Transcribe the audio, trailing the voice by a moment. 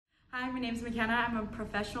Hi, my name is McKenna. I'm a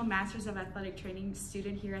professional Master's of Athletic Training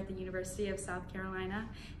student here at the University of South Carolina.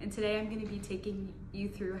 And today I'm going to be taking you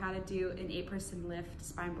through how to do an 8-person lift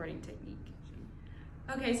spine boarding technique.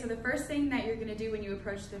 Okay, so the first thing that you're going to do when you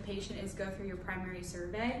approach the patient is go through your primary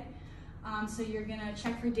survey. So you're going to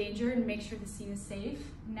check for danger and make sure the scene is safe.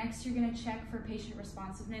 Next, you're going to check for patient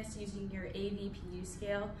responsiveness using your AVPU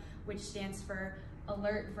scale, which stands for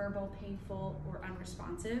alert, verbal, painful, or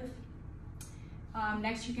unresponsive.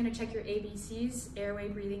 Next, you're going to check your ABCs, airway,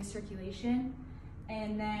 breathing, circulation.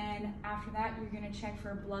 And then after that, you're going to check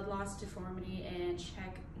for blood loss, deformity, and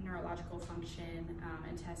check neurological function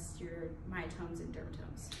and test your myotones and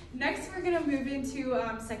dermatomes. Next, we're going to move into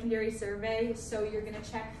secondary survey. So you're going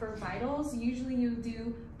to check for vitals. Usually you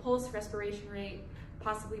do pulse, respiration rate,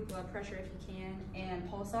 possibly blood pressure if you can, and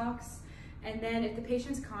pulse ox. And then if the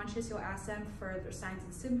patient's conscious, you'll ask them for their signs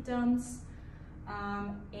and symptoms.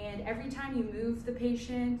 And every time you move the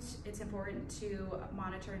patient, it's important to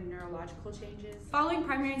monitor neurological changes. Following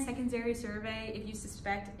primary and secondary survey, if you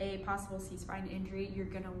suspect a possible C-spine injury, you're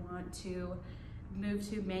going to want to move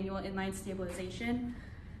to manual inline stabilization.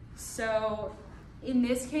 So in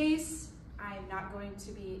this case, I'm not going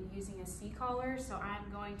to be using a C-collar, so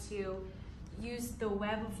I'm going to use the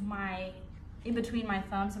web of in between my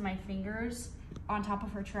thumbs and my fingers on top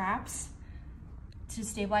of her traps to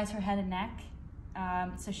stabilize her head and neck.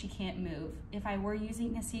 So she can't move. If I were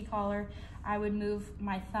using a C-collar, I would move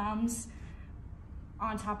my thumbs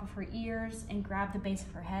on top of her ears and grab the base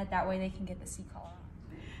of her head. That way they can get the C-collar.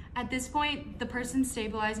 At this point, the person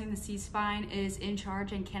stabilizing the C-spine is in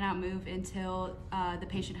charge and cannot move until the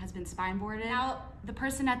patient has been spine boarded. Now, the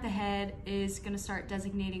person at the head is going to start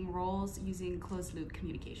designating roles using closed loop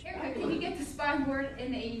communication. Erica, can you get the spine board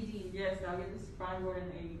in the AED? Yes, I'll get the spine board in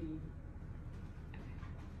the AED.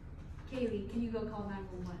 Kaylee, can you go call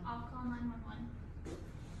 911? I'll call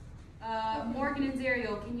 911. Morgan and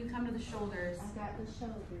Zariel, can you come to the shoulders? I got the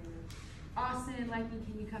shoulders. Austin and Likey,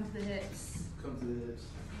 can you come to the hips? Come to the hips.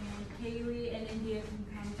 And Kaylee and India, can you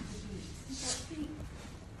come to the feet?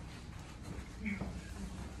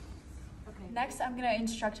 Okay. Next, I'm going to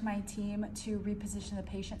instruct my team to reposition the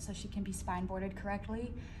patient so she can be spine boarded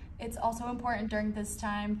correctly. It's also important during this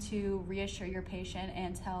time to reassure your patient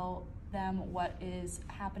and tell them what is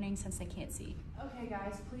happening since they can't see. Okay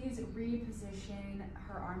guys, please reposition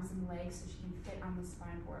her arms and legs so she can fit on the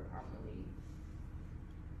spine board properly.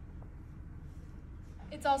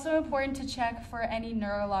 It's also important to check for any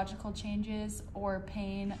neurological changes or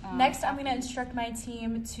pain. Next, I'm going to instruct my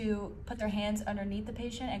team to put their hands underneath the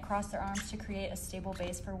patient and cross their arms to create a stable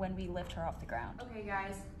base for when we lift her off the ground. Okay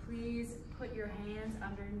guys, please put your hands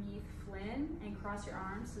underneath Flynn and cross your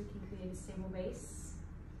arms so we can create a stable base.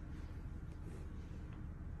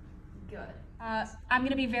 Good. I'm going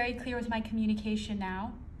to be very clear with my communication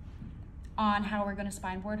now on how we're going to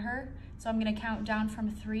spine board her. So I'm going to count down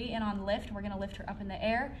from 3, and on lift, we're going to lift her up in the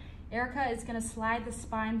air. Erica is going to slide the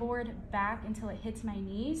spine board back until it hits my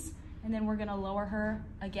knees, and then we're going to lower her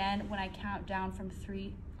again. When I count down from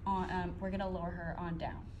 3, we're going to lower her on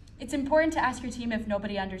down. It's important to ask your team if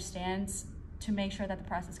nobody understands to make sure that the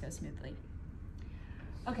process goes smoothly.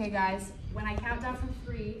 Okay guys, when I count down from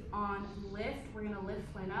 3 on lift, we're going to lift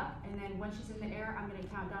Flynn up, and then once she's in the air, I'm going to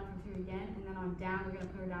count down from 3 again, and then on down, we're going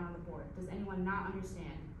to put her down on the board. Does anyone not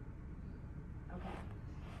understand? Okay.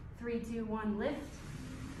 3, 2, 1, lift.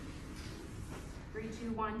 3,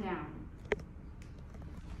 2, 1, down.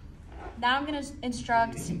 Now I'm going to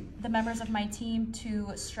instruct the members of my team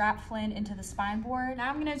to strap Flynn into the spine board. Now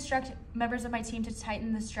I'm going to instruct members of my team to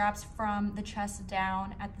tighten the straps from the chest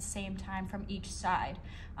down at the same time from each side.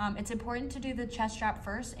 It's important to do the chest strap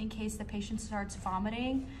first in case the patient starts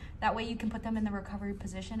vomiting. That way you can put them in the recovery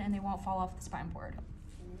position and they won't fall off the spine board.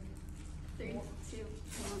 3, 2, 1.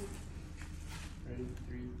 Ready?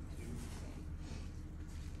 3, 2,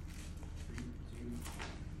 3, 2.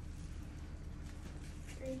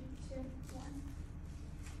 3, 2, 1.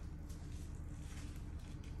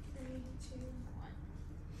 3, 2,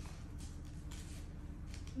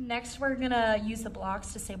 1. Next, we're gonna use the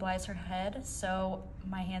blocks to stabilize her head so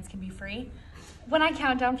my hands can be free. When I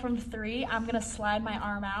count down from 3, I'm gonna slide my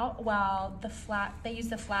arm out while they use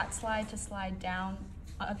the flat slide to slide down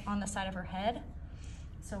on the side of her head.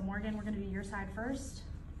 So Morgan, we're gonna do your side first.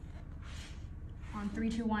 On 3,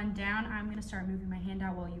 2, 1, down, I'm gonna start moving my hand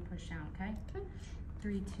out while you push down, okay?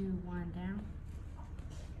 3, 2, 1, down.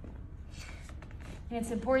 And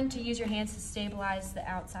it's important to use your hands to stabilize the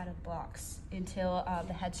outside of the blocks until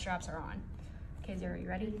the head straps are on. Okay, Zara, you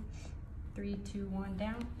ready? 3, 2, 1,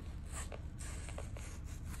 down.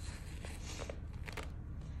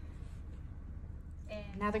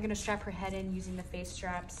 And now they're gonna strap her head in using the face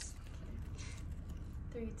straps.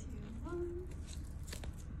 3, 2, 1.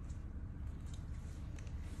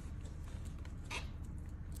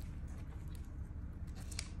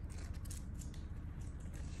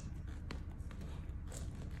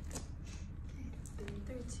 Okay,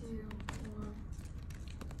 3, 2, 1.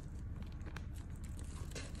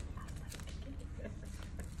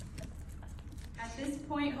 At this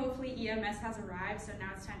point, hopefully EMS has arrived, so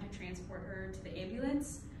now it's time to transport her to the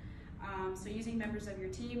ambulance. So using members of your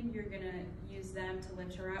team, you're gonna use them to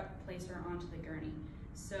lift her up, place her onto the gurney.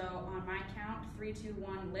 So on my count, 3, 2,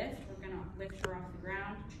 1, lift. We're gonna lift her off the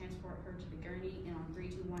ground, transport her to the gurney, and on 3,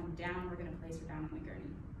 2, 1, down, we're gonna place her down on the gurney.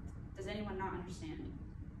 Does anyone not understand?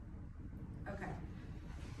 Okay.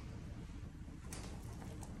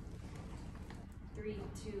 3,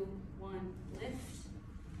 2, 1, lift.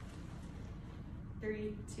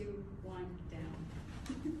 3, 2, 1,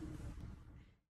 down.